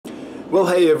Well,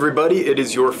 hey everybody, it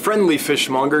is your friendly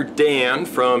fishmonger, Dan,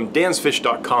 from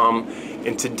dansfish.com,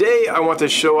 and today I want to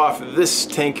show off this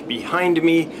tank behind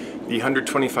me, the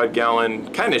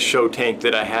 125-gallon kind of show tank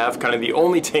that I have, kind of the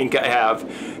only tank I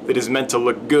have that is meant to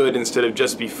look good instead of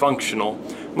just be functional.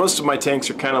 Most of my tanks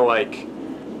are kind of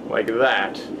like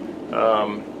that.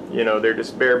 You know, they're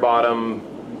just bare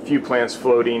bottom, few plants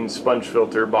floating, sponge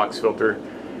filter, box filter,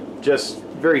 just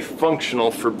very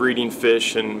functional for breeding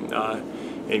fish and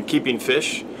keeping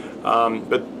fish.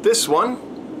 But this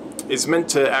one is meant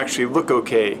to actually look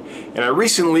okay. And I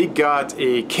recently got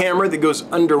a camera that goes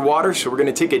underwater, so we're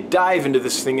going to take a dive into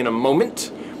this thing in a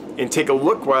moment and take a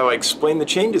look while I explain the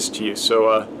changes to you. So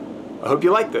I hope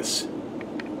you like this.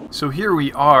 So here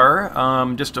we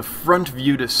are, just a front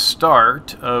view to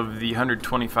start of the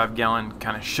 125-gallon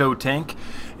kind of show tank.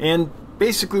 And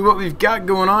basically what we've got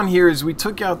going on here is we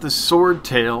took out the sword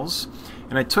tails,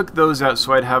 and I took those out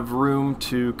so I'd have room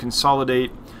to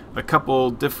consolidate a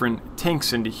couple different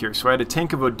tanks into here. So I had a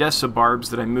tank of Odessa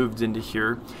barbs that I moved into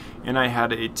here, and I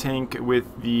had a tank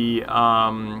with the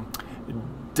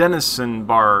Denison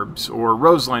barbs, or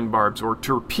roseline barbs, or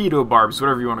torpedo barbs,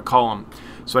 whatever you want to call them.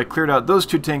 So I cleared out those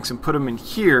two tanks and put them in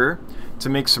here to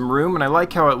make some room, and I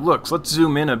like how it looks. Let's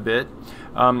zoom in a bit.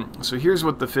 So here's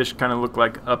what the fish kind of look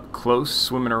like up close,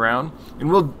 swimming around. And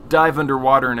we'll dive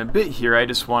underwater in a bit here. I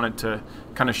just wanted to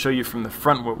kind of show you from the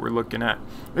front what we're looking at.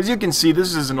 As you can see,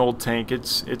 this is an old tank.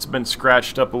 It's been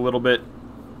scratched up a little bit.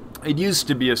 It used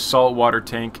to be a saltwater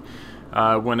tank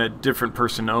when a different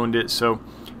person owned it, so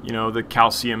you know, the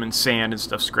calcium and sand and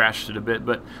stuff scratched it a bit.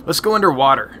 But let's go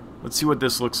underwater. Let's see what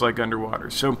this looks like underwater.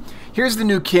 So here's the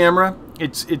new camera.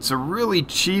 It's a really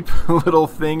cheap little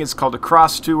thing. It's called a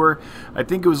Cross Tour. I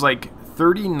think it was like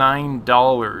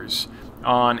 $39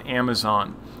 on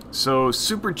Amazon. So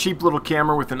super cheap little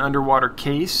camera with an underwater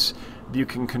case that you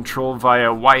can control via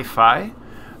Wi-Fi.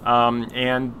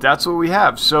 And that's what we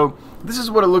have. So this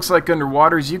is what it looks like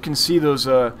underwater. As you can see, those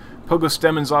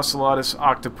Pogostemons ocellatus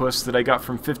octopus that I got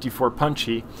from 54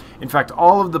 Punchy. In fact,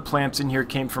 all of the plants in here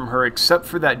came from her except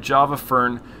for that Java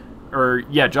fern,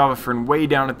 Java fern way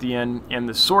down at the end, and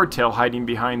the swordtail hiding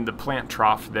behind the plant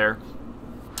trough there.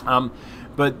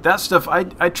 But that stuff,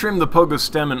 I trim the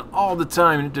Pogostemon all the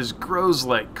time, and it just grows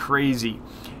like crazy.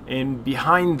 And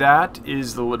behind that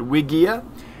is the Ludwigia,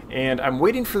 and I'm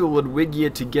waiting for the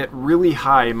Ludwigia to get really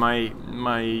high.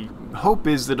 My hope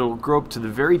is that it'll grow up to the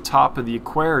very top of the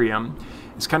aquarium.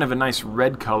 It's kind of a nice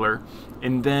red color,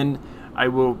 and then I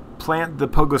will plant the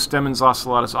Pogostemons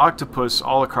ocellatus octopus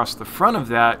all across the front of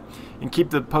that and keep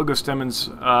the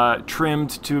Pogostemons trimmed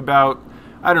to about,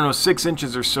 I don't know, 6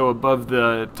 inches or so above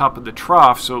the top of the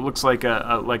trough, so it looks like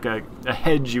a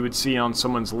hedge you would see on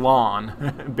someone's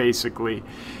lawn, basically.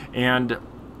 And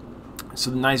so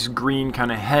the nice green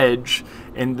kind of hedge,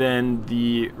 and then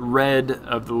the red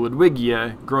of the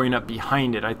Ludwigia growing up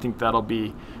behind it. I think that'll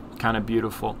be kind of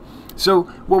beautiful. So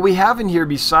what we have in here,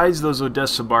 besides those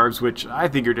Odessa barbs, which I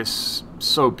think are just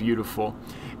so beautiful,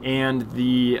 and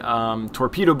the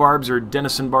torpedo barbs, or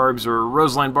Denison barbs, or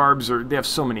roseline barbs, or they have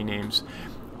so many names,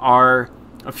 are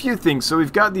a few things. So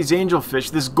we've got these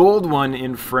angelfish. This gold one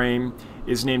in frame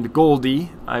is named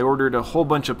Goldie. I ordered a whole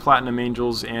bunch of platinum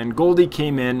angels, and Goldie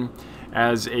came in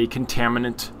as a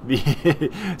contaminant.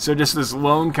 So just this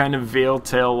lone kind of veil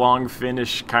tail, long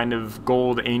finish kind of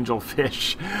gold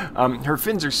angelfish. Her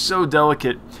fins are so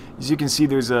delicate. As you can see,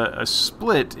 there's a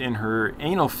split in her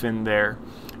anal fin there.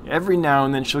 Every now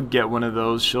and then she'll get one of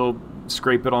those. She'll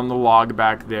scrape it on the log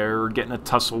back there, or get in a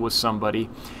tussle with somebody,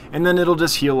 and then it'll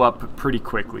just heal up pretty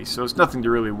quickly. So it's nothing to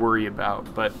really worry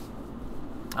about. But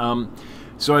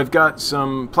so I've got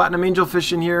some platinum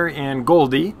angelfish in here and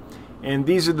Goldie. And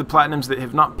these are the platinums that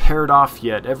have not paired off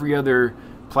yet. Every other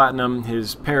platinum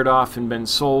has paired off and been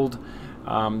sold,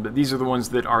 but these are the ones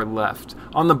that are left.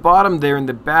 On the bottom there in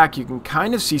the back, you can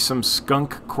kind of see some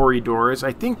skunk corridors.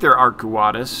 I think they're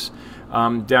arcuatus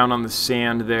down on the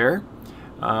sand there.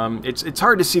 It's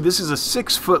hard to see. This is a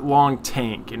 6-foot long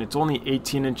tank, and it's only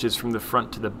 18 inches from the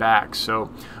front to the back.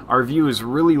 So our view is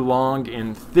really long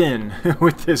and thin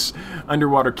with this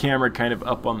underwater camera kind of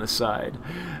up on the side.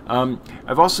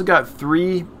 I've also got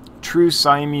 3 true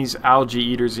Siamese algae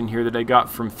eaters in here that I got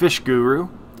from Fish Guru,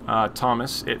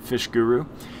 Thomas at Fish Guru.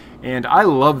 And I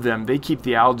love them. They keep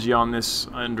the algae on this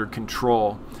under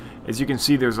control. As you can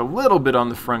see, there's a little bit on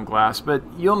the front glass, but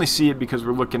you only see it because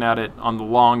we're looking at it on the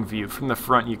long view. From the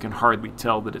front, you can hardly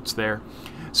tell that it's there.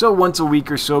 So once a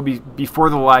week or so before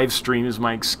the live stream is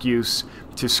my excuse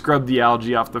to scrub the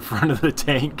algae off the front of the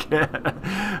tank.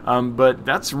 But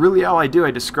that's really all I do.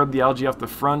 I just scrub the algae off the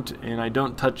front, and I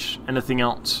don't touch anything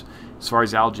else as far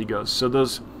as algae goes. So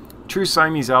those True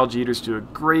Siamese algae eaters do a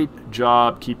great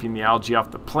job keeping the algae off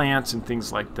the plants and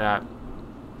things like that.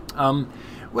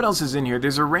 What else is in here?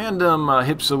 There's a random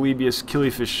Hypsolobius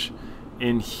killifish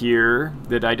in here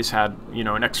that I just had, you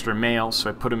know, an extra male, so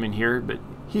I put him in here, but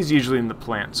he's usually in the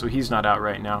plant, so he's not out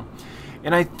right now.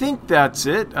 And I think that's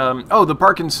it. Oh, the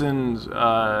Parkinson's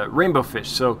rainbow fish.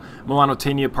 So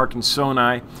Melanotania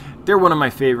parkinsoni, they're one of my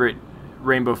favorite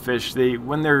rainbow fish.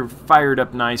 When they're fired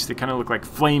up nice, they kind of look like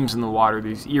flames in the water.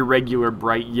 These irregular,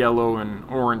 bright yellow and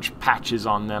orange patches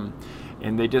on them,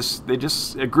 and they just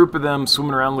a group of them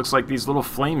swimming around looks like these little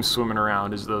flames swimming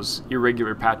around as those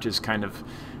irregular patches kind of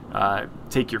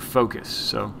take your focus.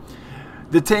 So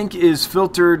the tank is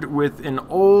filtered with an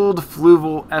old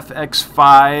Fluval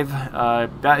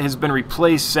FX5 that has been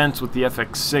replaced since with the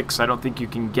FX6. I don't think you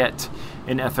can get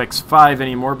an FX5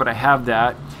 anymore, but I have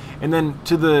that. And then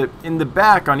in the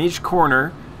back on each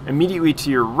corner, immediately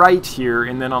to your right here,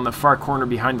 and then on the far corner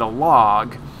behind the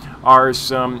log, are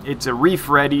some. It's a reef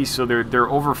ready, so they're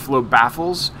overflow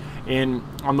baffles. And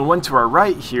on the one to our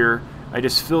right here, I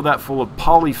just fill that full of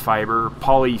polyfiber,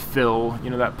 polyfill, you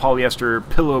know, that polyester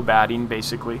pillow batting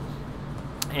basically,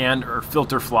 or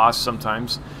filter floss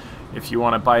sometimes. If you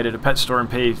want to buy it at a pet store and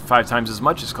pay 5 times as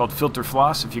much, it's called filter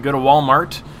floss. If you go to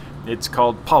Walmart, it's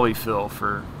called polyfill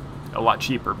for a lot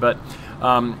cheaper. But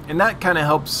and that kind of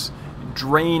helps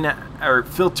drain or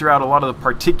filter out a lot of the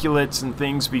particulates and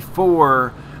things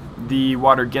before the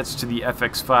water gets to the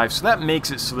FX5. So that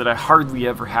makes it so that I hardly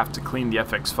ever have to clean the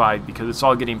FX5 because it's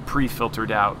all getting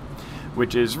pre-filtered out,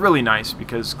 which is really nice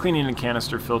because cleaning a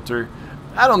canister filter,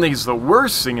 I don't think it's the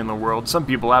worst thing in the world. Some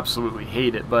people absolutely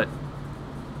hate it, but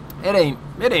it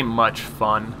ain't much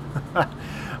fun.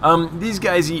 These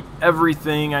guys eat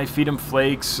everything. I feed them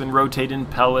flakes and rotate in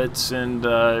pellets and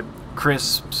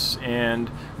crisps and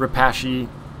rapashi,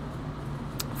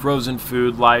 frozen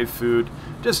food, live food,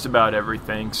 just about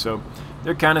everything. So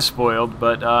they're kind of spoiled,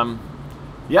 but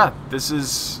yeah,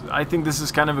 I think this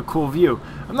is kind of a cool view.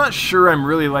 I'm not sure I'm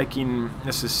really liking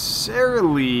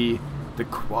necessarily the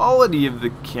quality of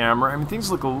the camera. I mean, things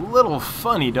look a little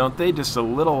funny, don't they? Just a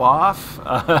little off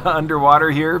underwater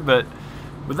here, but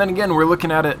then again, we're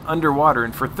looking at it underwater,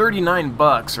 and for 39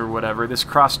 bucks or whatever, this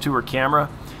cross-tour camera,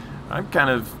 I'm kind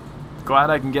of glad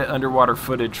I can get underwater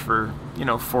footage for, you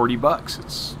know, 40 bucks.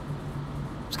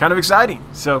 It's kind of exciting.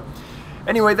 So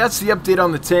anyway, that's the update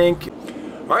on the tank.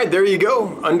 All right, there you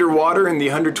go. Underwater in the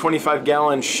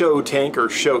 125-gallon show tank, or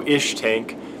show-ish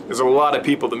tank. There's a lot of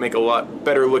people that make a lot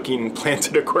better looking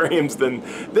planted aquariums than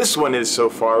this one is so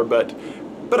far, but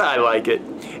I like it.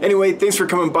 Anyway, thanks for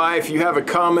coming by. If you have a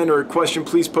comment or a question,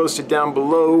 please post it down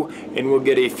below, and we'll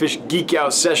get a fish geek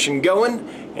out session going.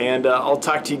 And I'll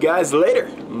talk to you guys later.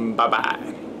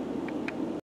 Bye-bye.